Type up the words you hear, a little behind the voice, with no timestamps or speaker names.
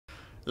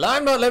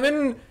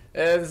LimeNotLemon.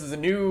 This is a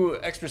new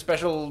extra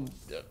special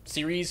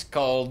series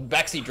called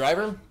Backseat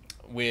Driver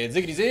with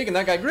Ziggity Zig and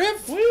that guy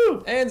Griff.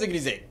 Woo! And Ziggity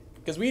Zig.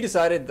 Because we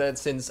decided that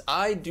since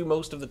I do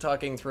most of the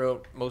talking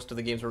throughout most of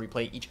the games where we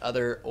play each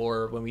other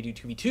or when we do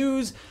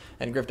 2v2s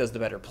and Griff does the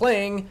better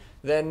playing,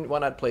 then why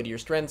not play to your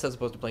strengths as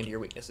opposed to playing to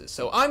your weaknesses?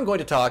 So I'm going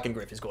to talk and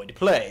Griff is going to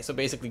play. So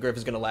basically Griff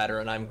is going to ladder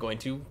and I'm going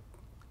to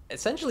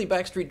essentially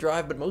backstreet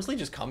drive, but mostly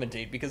just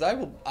commentate because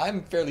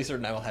I'm fairly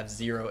certain I will have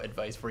zero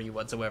advice for you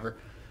whatsoever.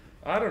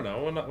 I don't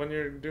know. When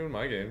you're doing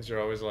my games,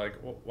 you're always like,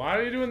 "Why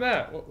are you doing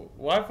that?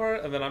 Why for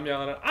it?" And then I'm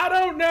yelling, "I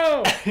don't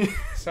know."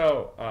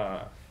 So,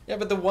 yeah,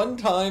 but the one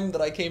time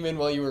that I came in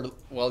while you were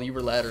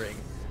laddering,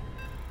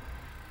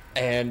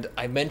 and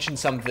I mentioned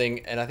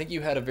something, and I think you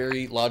had a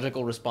very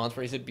logical response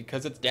where you said,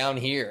 "Because it's down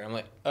here." I'm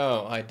like,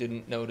 "Oh, I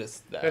didn't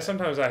notice that." Yeah,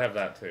 sometimes I have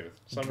that too.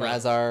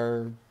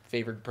 Drazar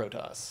favored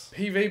Protoss.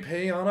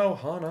 PvP on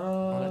Ohana.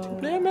 On a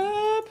two-player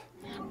map.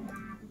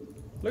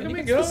 Look And at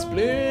me he go! gets to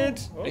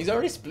split. Oh. He's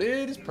already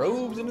split his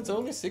probes, and it's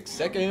only 6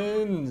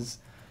 seconds.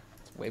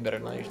 It's way better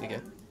than I usually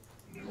get.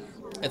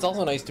 It's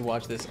also nice to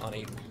watch this on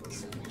a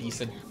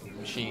decent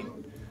machine,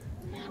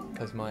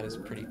 because mine is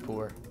pretty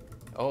poor.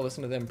 Oh,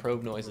 listen to them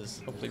probe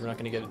noises. Hopefully we're not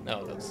going to get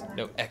no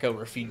echo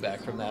or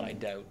feedback from that, I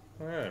doubt.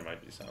 There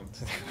might be some.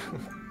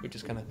 Which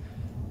is kind of...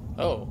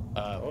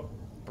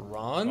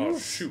 bronze? Oh,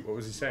 shoot. What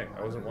was he saying?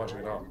 I wasn't watching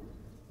at all.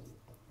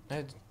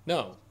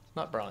 No,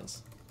 not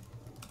bronze.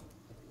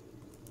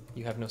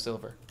 You have no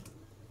silver.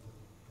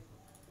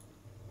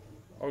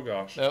 Oh,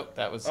 gosh. Nope,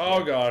 that was...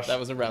 Oh, gosh. That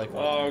was a rally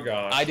point. Oh,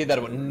 gosh. I did that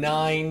about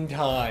 9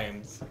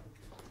 times.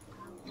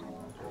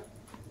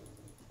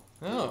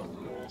 Oh,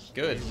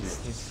 good.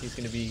 He's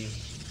going to be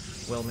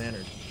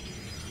well-mannered.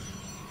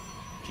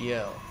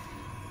 GL.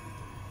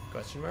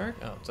 Question mark?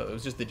 Oh, so it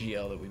was just the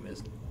GL that we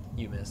missed.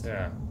 You missed.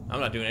 Yeah. I'm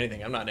not doing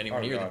anything. I'm not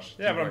anywhere near gosh.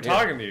 the Yeah, but I'm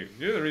talking to you.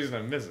 You're the reason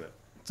I miss it.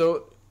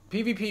 So,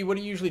 PvP, what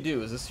do you usually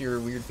do? Is this your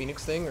weird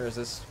Phoenix thing, or is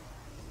this...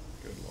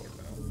 Good lord,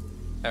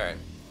 no. Alright.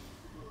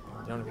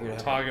 You don't appear to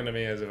have... Talking to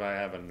me as if I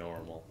have a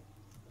normal.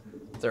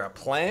 Is there a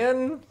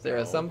plan? Is there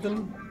a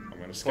something? I'm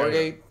going to scout.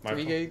 4-gate?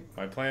 3-gate?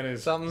 My plan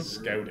is something?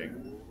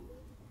 Scouting.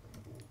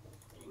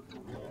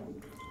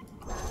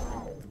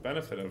 The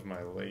benefit of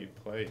my late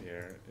play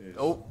here is...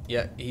 Oh,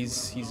 yeah,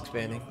 he's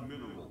expanding.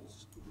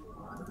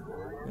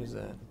 What is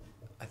that?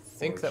 I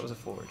think Forge. that was a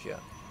Forge, yeah.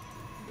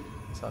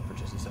 I saw it for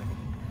just a second.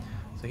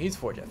 So he's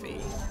Forge FE.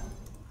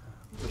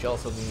 Which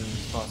also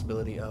means the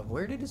possibility of...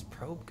 Where did his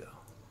probe go?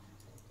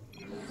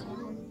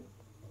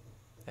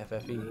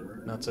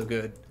 FFE. Not so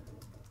good.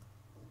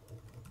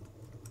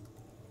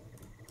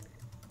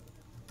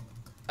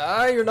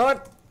 Ah, you're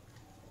not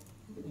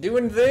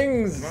doing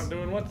things! I'm not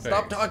doing what thing?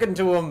 Stop talking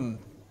to him!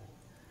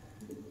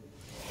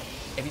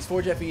 If he's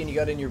Forge FE and you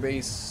got in your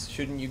base,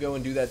 shouldn't you go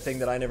and do that thing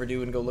that I never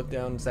do and go look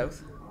down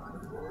south?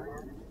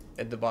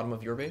 At the bottom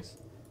of your base?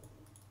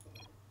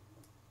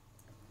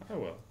 I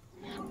will.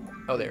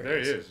 Oh, there There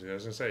he is. I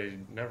was going to say, he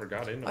never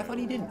got into I it. thought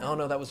he didn't. Oh,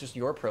 no, that was just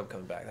your probe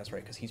coming back. That's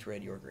right, because he's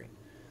red, you're green.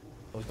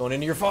 I was going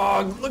into your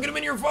fog! Look at him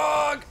in your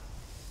fog!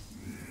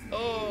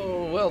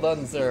 Oh, well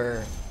done,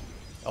 sir.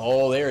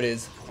 Oh, there it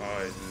is.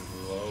 Oh, he's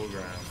just low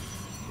ground.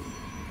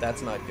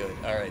 That's not good.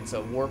 Alright,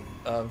 so warp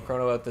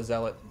Chrono out the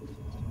Zealot.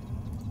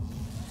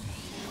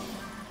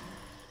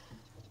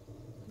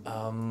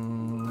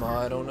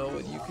 I don't know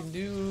what you can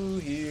do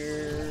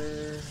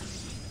here.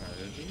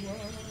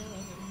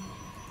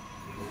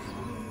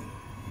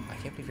 I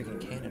can't believe you can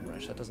cannon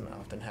rush. That doesn't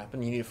often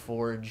happen. You need a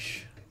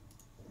forge.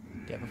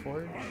 Do you have a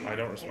forge? I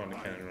don't respond to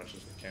cannon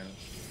rushes with cannons.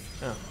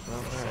 Oh,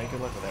 well, alright, good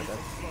luck with that then.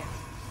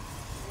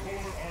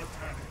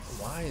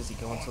 Why is he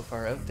going so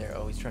far out there?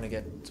 Oh, he's trying to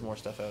get some more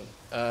stuff out.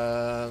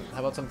 How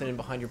about something in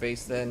behind your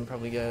base then?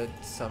 Probably get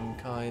some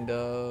kind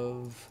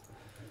of...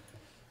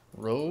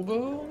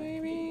 Robo,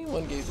 maybe?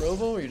 1-gate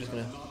Robo, or you're just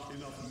gonna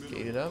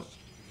gate it up?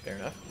 Fair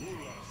enough.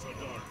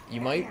 You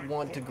might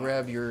want to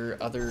grab your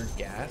other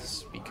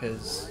gas,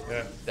 because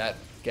that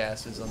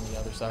gas is on the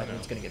other side and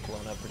it's gonna get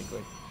blown up pretty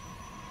quick.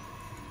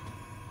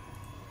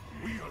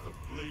 Wait.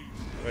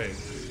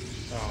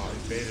 Oh, he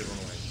baited one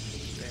away.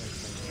 Damn it.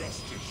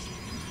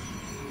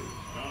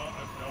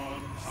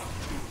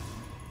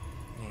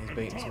 Yeah, he's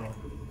baiting some more.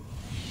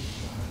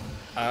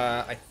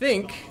 I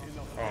think...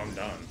 Oh, I'm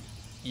done.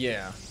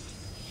 Yeah.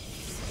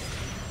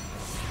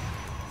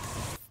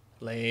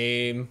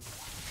 Lame.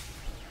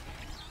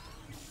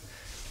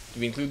 Do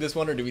we include this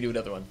one or do we do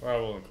another one? Well,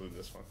 we'll include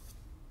this one.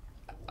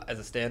 As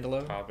a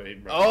standalone? Top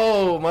 8 bronze.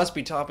 Oh, must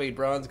be top 8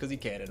 bronze because he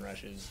cannon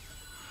rushes.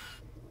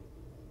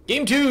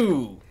 Game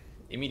 2!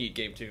 Immediate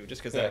game 2,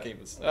 just because that game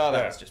was... Oh,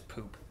 that was just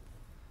poop.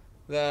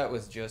 That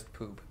was just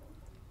poop.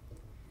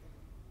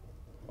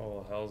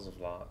 Oh, hells of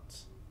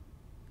lots.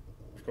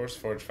 Of course,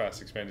 Forge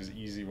Fast Expand is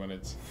easy when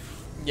it's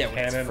Yeah, when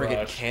it's cannon friggin'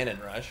 rush. cannon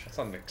rush. That's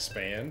not an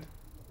expand.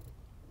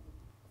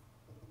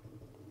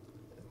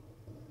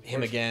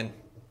 Him again.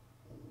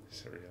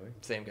 Is it really?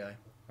 Same guy.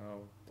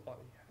 Oh,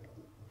 bloody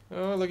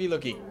hell. Oh, looky,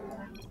 looky.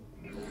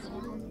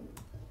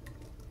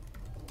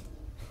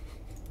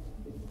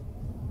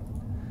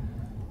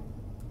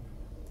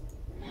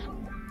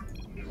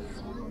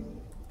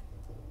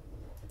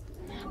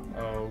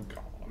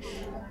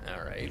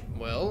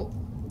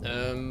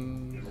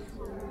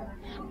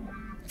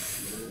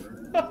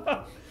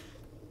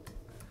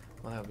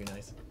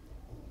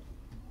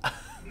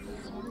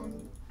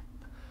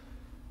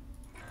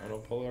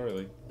 pull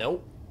early.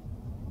 Nope.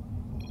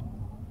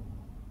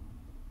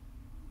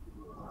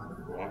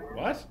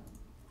 What?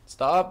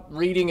 Stop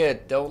reading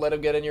it. Don't let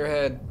him get in your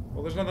head.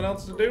 Well, there's nothing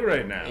else to do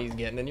right now. He's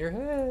getting in your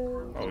head.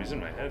 Oh, he's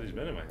in my head. He's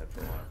been in my head for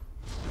a while.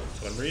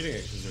 But I'm reading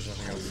it because there's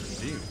nothing else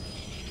to do.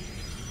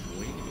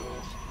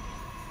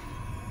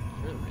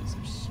 Really is.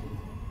 There's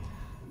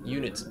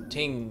units and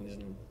tings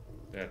and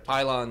Yeah.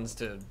 pylons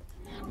to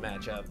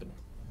match up. And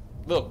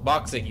look,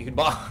 boxing. You can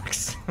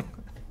box.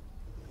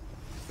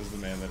 This is the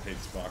man that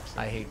hates boxing.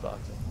 I hate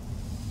boxing.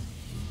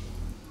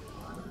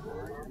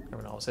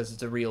 Everyone always says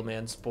it's a real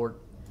man's sport.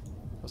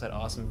 What was that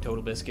awesome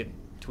Total Biscuit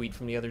tweet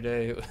from the other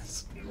day? It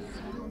was,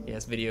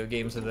 yes, video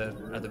games are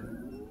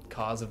the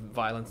cause of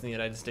violence in the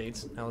United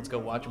States. Now let's go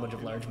watch a bunch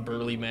of large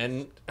burly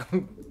men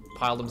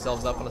pile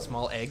themselves up on a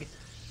small egg.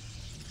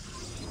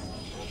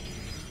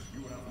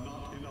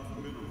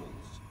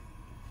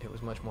 It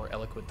was much more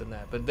eloquent than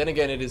that. But then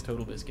again, it is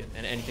Total Biscuit,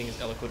 and anything is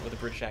eloquent with a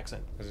British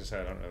accent. As I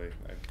said,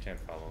 I can't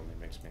follow him. It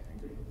makes me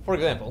angry. For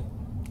example,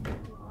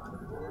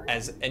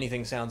 as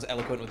anything sounds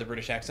eloquent with a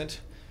British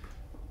accent,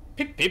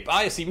 pip pip,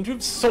 I seem to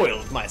have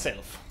soiled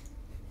myself.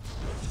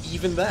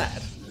 Even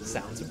that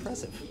sounds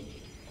impressive.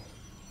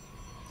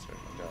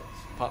 Certainly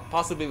does.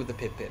 Possibly with the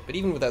pip pip, but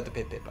even without the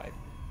pip pip,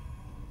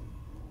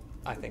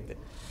 I think that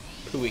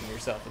pooing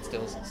yourself would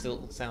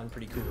still sound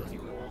pretty cool if you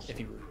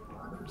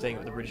were saying it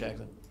with a British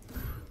accent.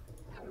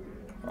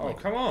 Oh,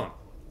 come on!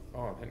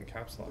 Oh, I'm hitting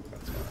caps lock.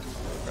 That's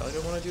why. Probably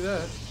don't want to do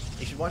that.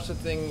 You should watch the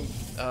thing.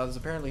 There's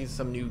apparently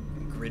some new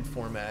grid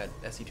format.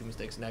 SE2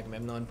 Mistakes and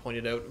LimeNotLemon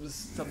pointed out. It was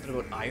something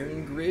about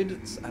Iron Grid.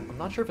 I'm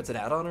not sure if it's an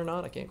add-on or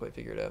not. I can't quite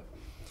figure it out.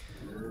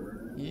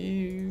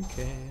 You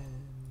can.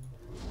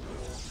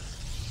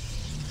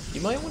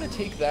 You might want to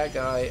take that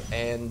guy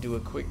and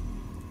do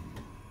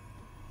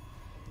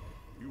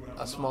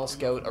a small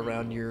scout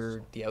around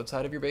the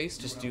outside of your base.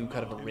 Just do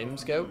kind of a rim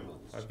scout.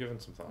 I've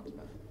given some thought to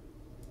that.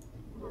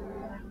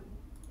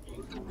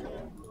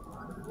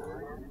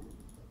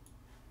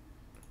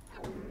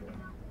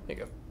 There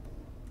you go.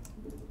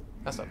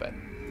 That's not bad.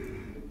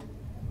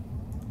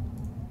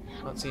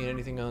 Not seeing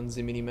anything on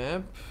the mini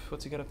map.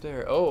 What's he got up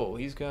there? Oh,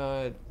 he's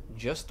got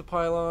just the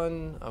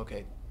pylon.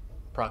 Okay,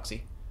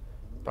 proxy.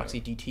 Proxy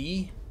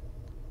DT.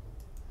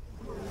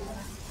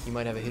 He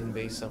might have a hidden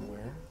base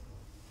somewhere.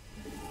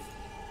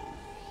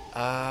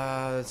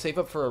 Save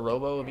up for a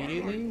robo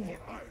immediately.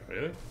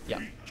 Really?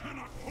 Yeah.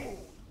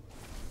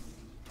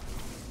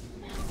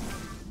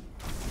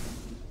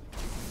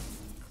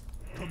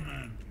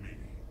 Command me.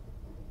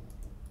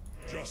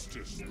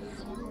 Justice.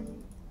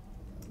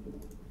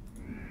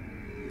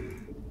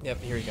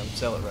 Yep, here he comes.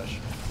 Sell it, Rush.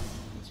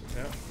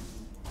 Yeah.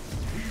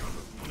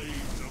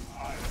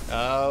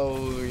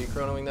 Oh, are you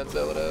chronoing that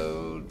sell it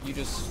out? You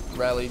just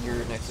rallied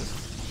your Nexus.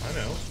 I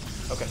know.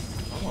 Okay.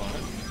 Come on.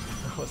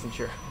 I wasn't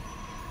sure.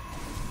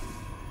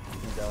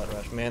 Sell it,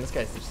 Rush. Man, this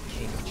guy's just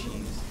king of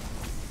cheese.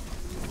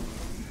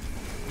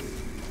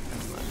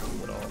 That's not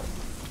cool at all.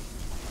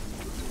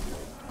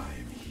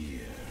 I'm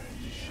here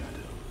in the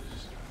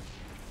shadows.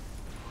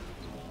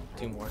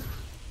 Two more.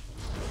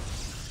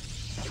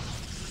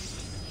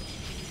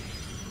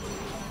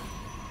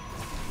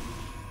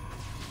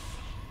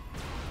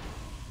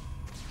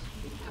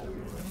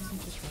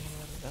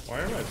 Why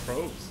are my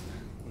probes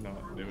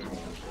not doing much?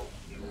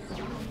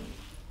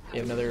 You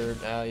have another,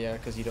 yeah,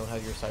 because you don't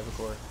have your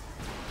Cybercore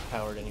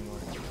powered anymore.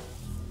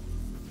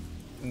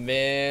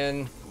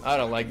 Man, I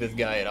don't like this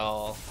guy at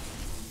all.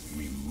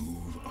 We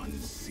move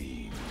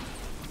unseen.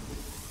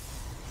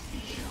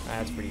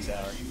 That's pretty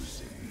sour.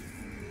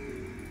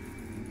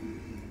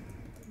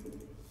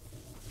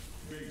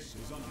 Base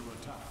is under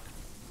attack.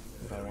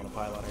 If I want a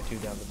pylon or two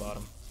down the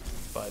bottom.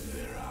 But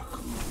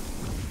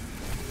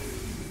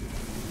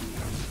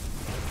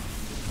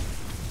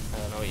I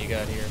don't know what you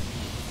got here.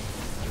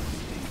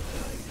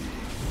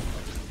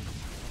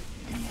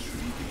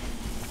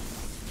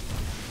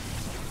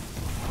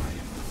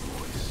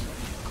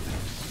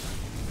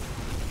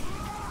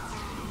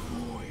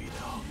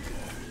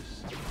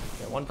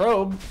 Got one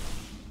probe.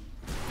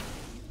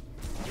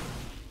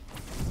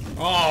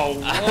 Oh,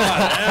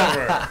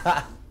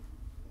 whatever!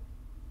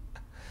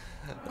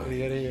 What do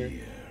you got here?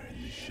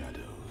 in the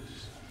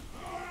shadows.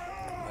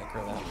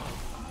 Micro that one.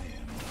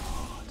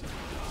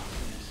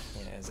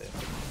 Yeah, is it?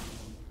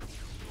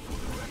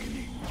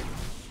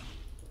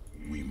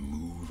 We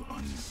move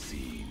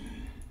unseen.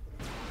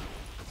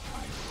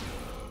 I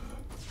serve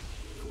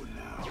for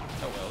now.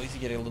 Oh well, at least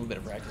you get a little bit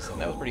of practice in.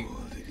 That was pretty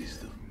It is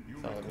the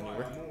solid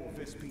maneuver. more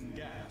Vespine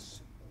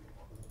gas.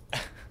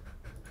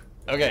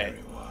 Okay.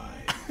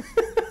 Why?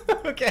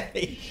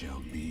 Okay.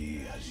 Shall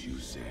be as you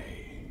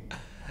say.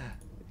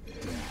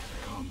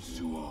 Death comes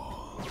to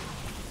all.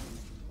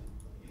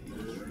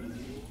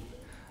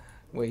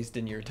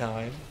 Wasting your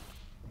time.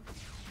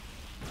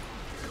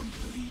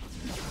 Complete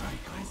the cycle.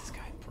 Why is this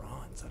guy in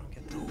bronze? I don't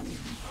get that.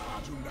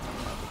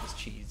 With this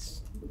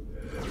cheese.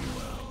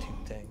 Two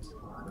things.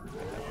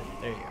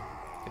 There you go.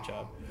 Good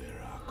job.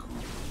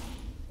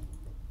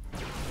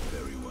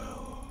 Very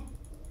well.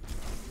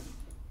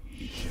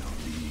 It shall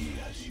be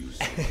as you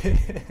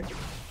say.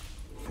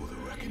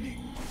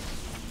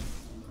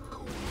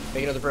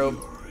 Make another probe.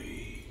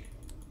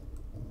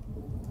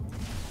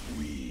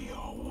 We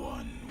are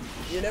one.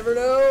 You never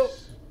know.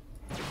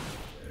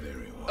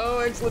 Very well. Oh,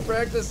 excellent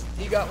practice.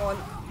 He got one.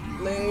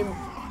 Lame.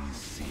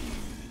 Unseen.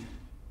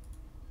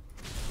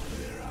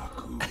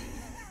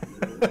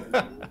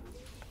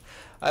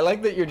 I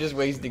like that you're just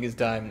wasting his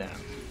time now.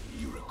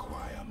 You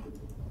require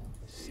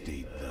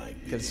state thy Can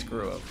bidding.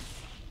 screw him.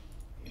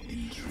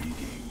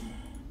 Intriguing.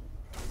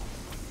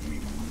 We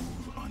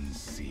move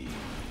unseen.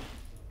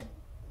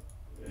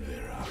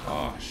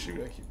 Oh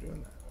shoot! I keep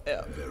doing that.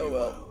 Yeah. Oh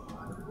well.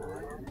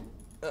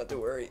 Not to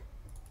worry.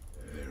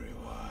 Very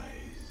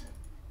wise.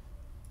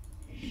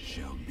 It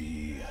shall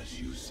be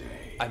as you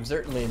say. I'm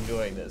certainly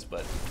enjoying this,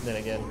 but then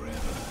again. Forever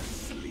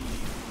sleep.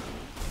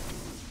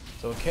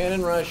 So a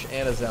cannon rush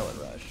and a zealot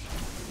rush.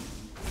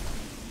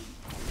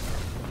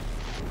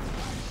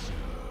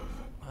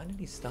 Why did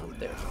he stop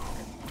there?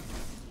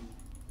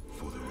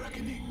 For the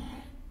reckoning.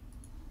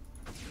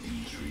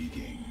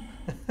 Intriguing.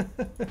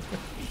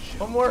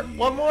 One more.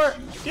 One more.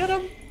 Get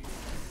him.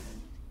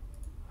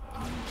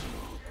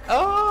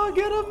 Oh,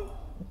 get him.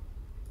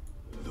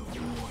 The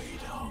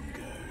void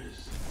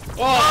hungers.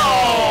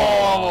 Oh,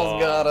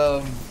 almost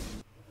got him.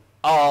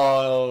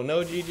 Oh,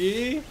 no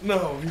GG?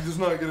 No, he does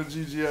not get a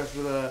GG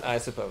after that. I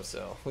suppose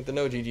so. With the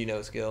no GG,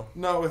 no skill.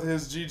 Not with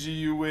his GG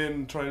you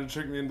win trying to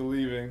trick me into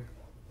leaving.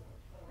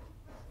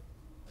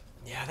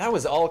 Yeah, that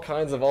was all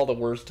kinds of all the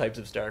worst types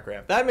of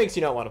StarCraft. That makes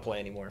you not want to play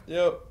anymore.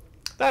 Yep.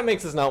 That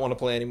makes us not want to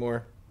play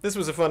anymore. This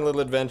was a fun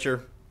little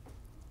adventure,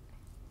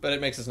 but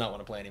it makes us not want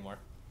to play anymore.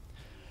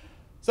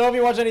 So if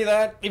you watch any of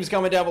that, leave us a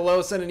comment down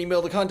below, send an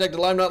email to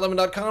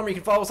contact@LimeNotLemon.com, or you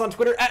can follow us on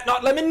Twitter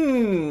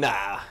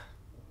 @NotLemon.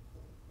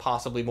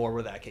 Possibly more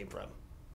where that came from.